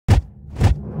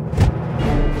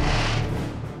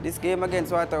This game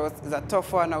against Waterhouse is a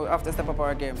tough one and we have to step up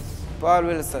our game. Paul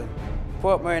Wilson,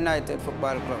 Portmore United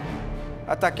Football Club,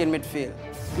 attacking midfield.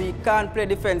 We can't play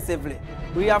defensively.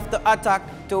 We have to attack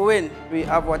to win. We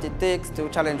have what it takes to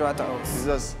challenge Waterhouse. It's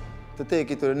just to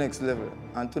take it to the next level.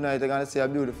 And tonight they're going to see a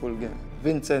beautiful game.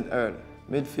 Vincent Earl,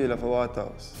 midfielder for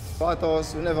Waterhouse.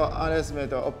 Waterhouse, we never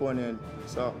underestimate our opponent.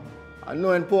 So, and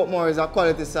knowing Portmore is a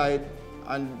quality side,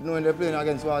 and knowing they're playing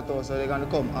against Waterhouse, so they're going to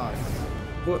come hard.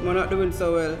 Portmore not doing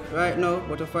so well right now,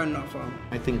 but we're finding out form.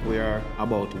 I think we are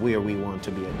about where we want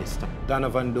to be at this time.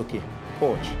 Donovan Ducky,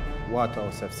 coach,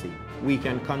 Waterhouse FC. We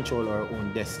can control our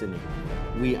own destiny.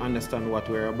 We understand what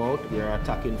we're about. We're an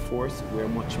attacking force. We're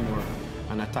much more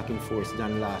an attacking force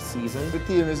than last season. The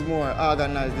team is more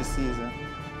organized this season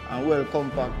and well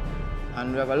compact.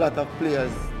 And we have a lot of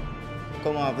players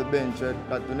come off the bench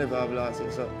that we never have last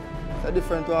year. So it's a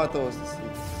different Waterhouse this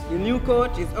season. The new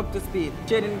coach is up to speed.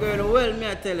 Training going well,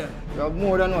 may I tell you. We have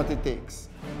more than what it takes.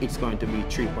 It's going to be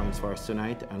 3 points for us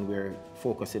tonight, and we're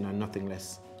focusing on nothing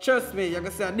less. Trust me, you're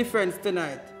going to see a difference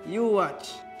tonight. You watch.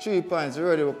 3 points,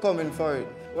 we're ready, we're coming for it.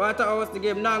 Waterhouse, the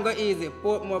game now go easy.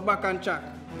 Portmore back on track.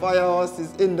 Firehouse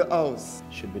is in the house.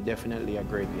 Should be definitely a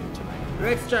great game tonight.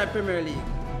 Red Stripe Premier League.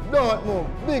 Don't move,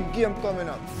 big game coming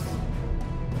up.